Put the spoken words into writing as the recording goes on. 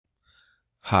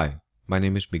Hi, my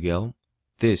name is Miguel.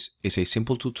 This is a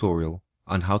simple tutorial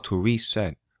on how to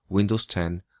reset Windows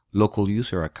 10 local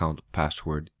user account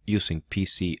password using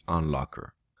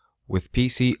PCUnlocker. With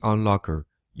PCUnlocker,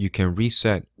 you can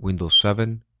reset Windows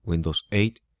 7, Windows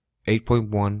 8,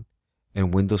 8.1,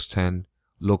 and Windows 10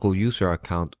 local user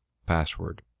account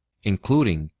password,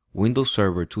 including Windows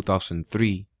Server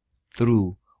 2003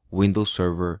 through Windows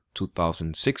Server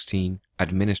 2016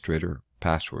 administrator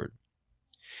password.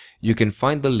 You can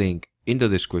find the link in the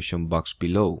description box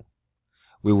below.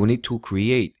 We will need to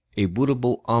create a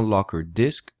bootable unlocker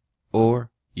disk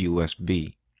or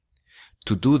USB.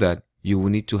 To do that, you will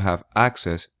need to have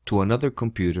access to another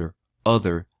computer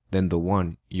other than the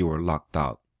one you are locked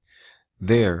out.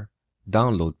 There,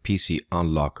 download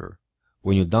PCUnlocker.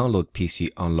 When you download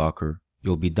PCUnlocker,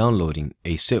 you'll be downloading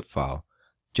a zip file,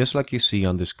 just like you see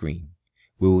on the screen.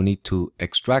 We will need to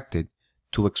extract it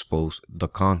to expose the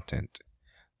content.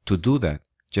 To do that,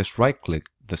 just right-click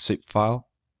the zip file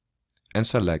and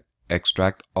select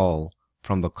Extract All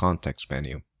from the context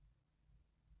menu.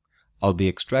 I'll be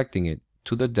extracting it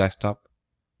to the desktop,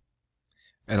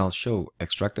 and I'll show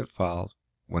extracted files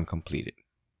when completed.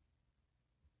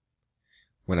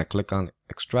 When I click on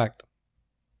Extract,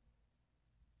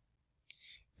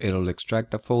 it'll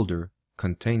extract the folder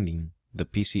containing the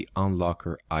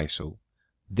PCUnlocker ISO.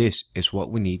 This is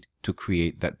what we need to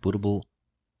create that bootable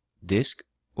disk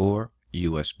or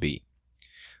USB.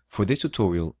 For this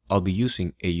tutorial, I'll be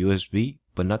using a USB,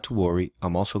 but not to worry,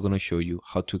 I'm also going to show you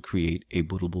how to create a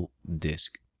bootable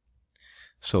disk.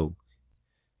 So,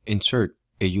 insert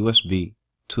a USB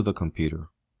to the computer.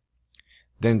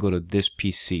 Then go to this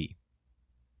PC.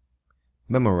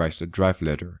 Memorize the drive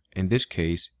letter. In this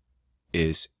case,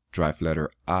 is drive letter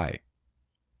I.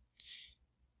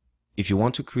 If you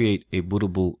want to create a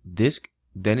bootable disk,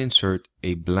 then insert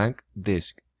a blank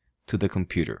disk to the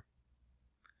computer.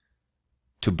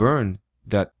 To burn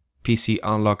that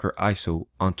PCUnlocker ISO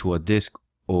onto a disk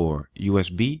or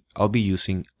USB, I'll be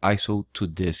using ISO to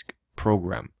disk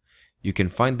program. You can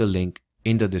find the link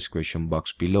in the description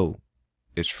box below.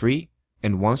 It's free,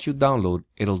 and once you download,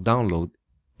 it'll download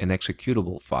an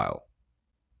executable file.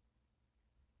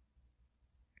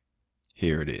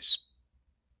 Here it is.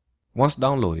 Once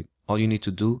downloaded, all you need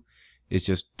to do is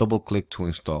just double click to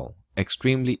install.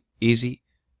 Extremely easy.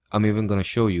 I'm even going to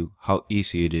show you how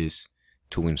easy it is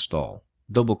to install.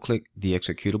 Double click the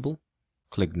executable,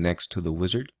 click next to the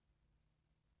wizard,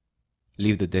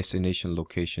 leave the destination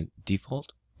location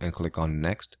default and click on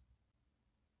next.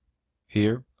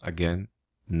 Here again,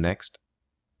 next.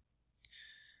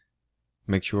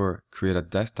 Make sure create a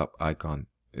desktop icon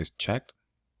is checked.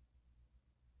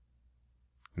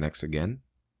 Next again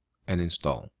and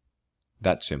install.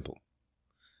 That simple.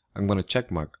 I'm going to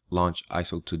checkmark launch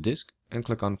ISO to disk and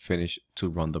click on finish to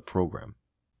run the program.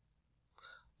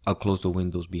 I'll close the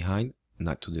windows behind,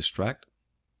 not to distract.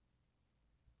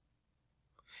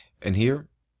 And here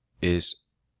is,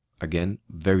 again,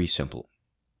 very simple.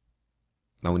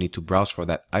 Now we need to browse for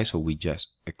that ISO we just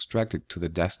extracted to the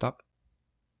desktop.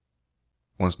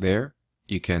 Once there,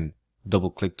 you can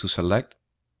double click to select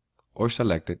or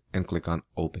select it and click on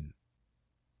open.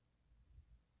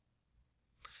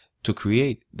 To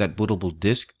create that bootable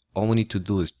disk, all we need to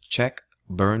do is check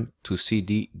burn to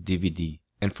CD DVD,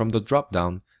 and from the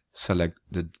drop-down, select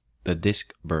the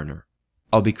disk burner.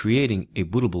 I'll be creating a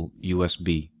bootable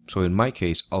USB, so in my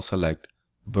case, I'll select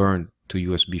burn to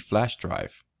USB flash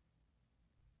drive.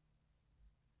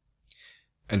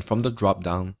 And from the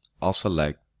drop-down, I'll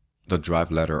select the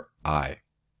drive letter I,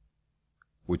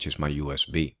 which is my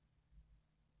USB,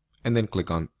 and then click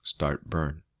on Start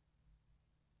Burn.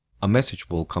 A message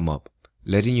will come up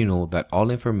letting you know that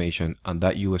all information on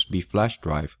that USB flash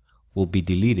drive will be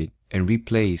deleted and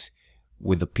replaced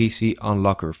with the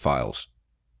PCUnlocker files.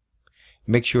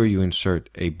 Make sure you insert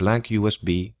a blank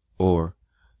USB or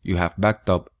you have backed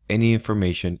up any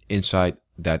information inside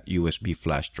that USB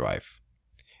flash drive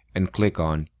and click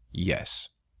on Yes.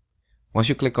 Once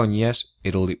you click on Yes,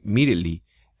 it'll immediately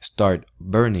start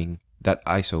burning that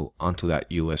ISO onto that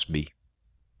USB.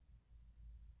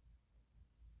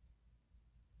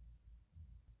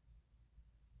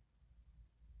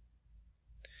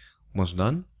 Once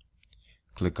done,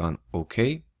 click on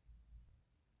OK,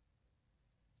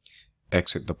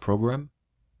 exit the program,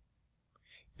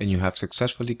 and you have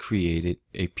successfully created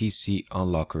a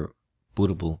PCUnlocker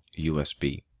bootable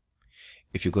USB.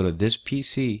 If you go to this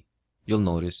PC, you'll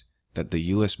notice that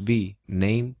the USB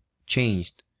name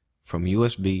changed from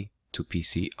USB to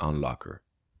PCUnlocker.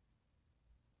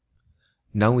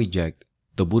 Now eject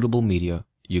the bootable media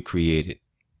you created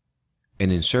and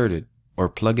insert it or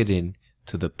plug it in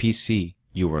to the PC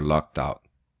you were locked out.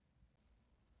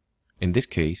 In this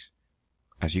case,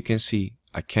 as you can see,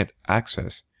 I can't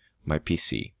access my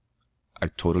PC. I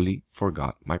totally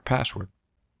forgot my password.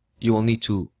 You will need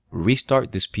to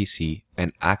restart this PC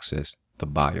and access the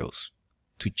BIOS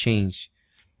to change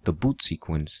the boot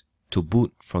sequence to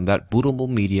boot from that bootable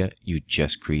media you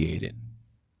just created.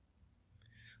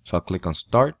 So I'll click on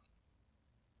Start.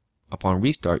 Upon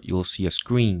restart, you'll see a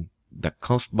screen that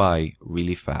comes by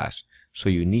really fast, so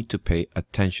you need to pay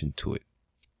attention to it.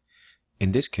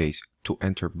 In this case, to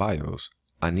enter BIOS,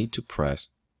 I need to press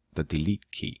the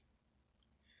delete key.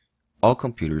 All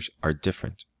computers are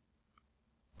different.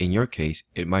 In your case,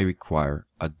 it might require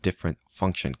a different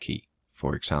function key,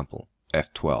 for example,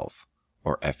 F12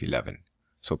 or F11,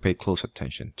 so pay close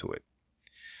attention to it.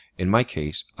 In my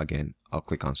case, again, I'll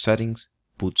click on Settings,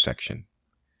 Boot section.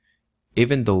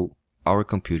 Even though our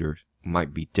computers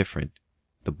might be different,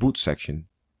 the boot section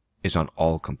is on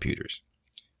all computers.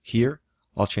 Here,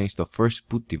 I'll change the first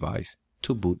boot device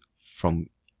to boot from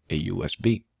a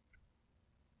USB.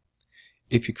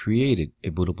 If you created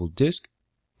a bootable disk,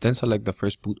 then select the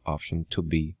first boot option to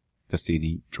be the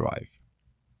CD drive.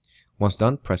 Once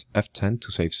done, press F10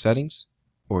 to save settings,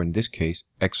 or in this case,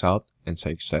 X out and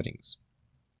save settings.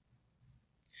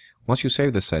 Once you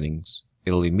save the settings,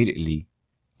 it'll immediately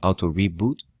auto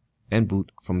reboot and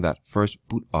boot from that first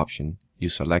boot option you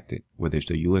selected, whether it's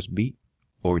the USB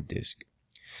or disk.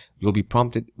 You'll be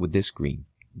prompted with this screen.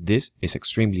 This is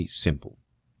extremely simple.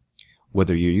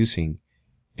 Whether you're using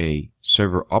a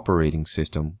server operating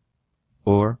system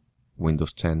or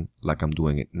Windows 10 like I'm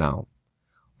doing it now,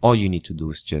 all you need to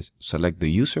do is just select the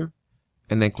user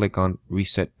and then click on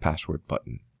Reset Password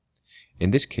button.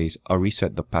 In this case, I'll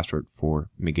reset the password for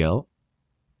Miguel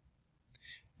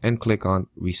and click on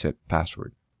Reset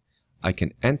Password. I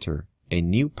can enter a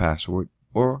new password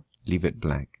or leave it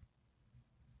blank.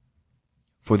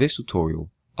 For this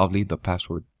tutorial, I'll leave the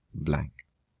password blank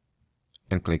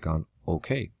and click on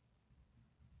OK.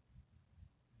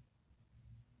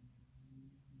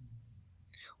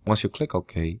 Once you click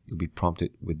OK, you'll be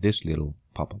prompted with this little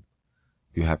pop-up.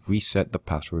 You have reset the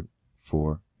password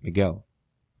for Miguel.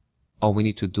 All we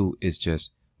need to do is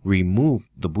just remove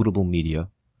the bootable media,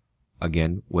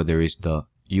 again, whether it's the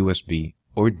USB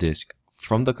or disk,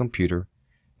 from the computer,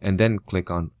 and then click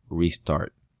on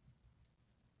Restart.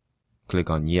 Click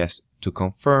on Yes to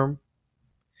confirm,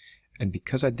 and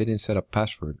because I didn't set a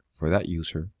password for that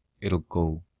user, it'll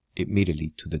go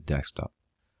immediately to the desktop.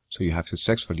 So you have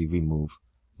successfully removed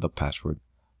the password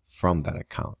from that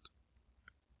account.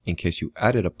 In case you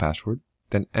added a password,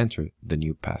 then enter the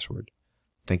new password.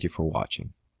 Thank you for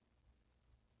watching.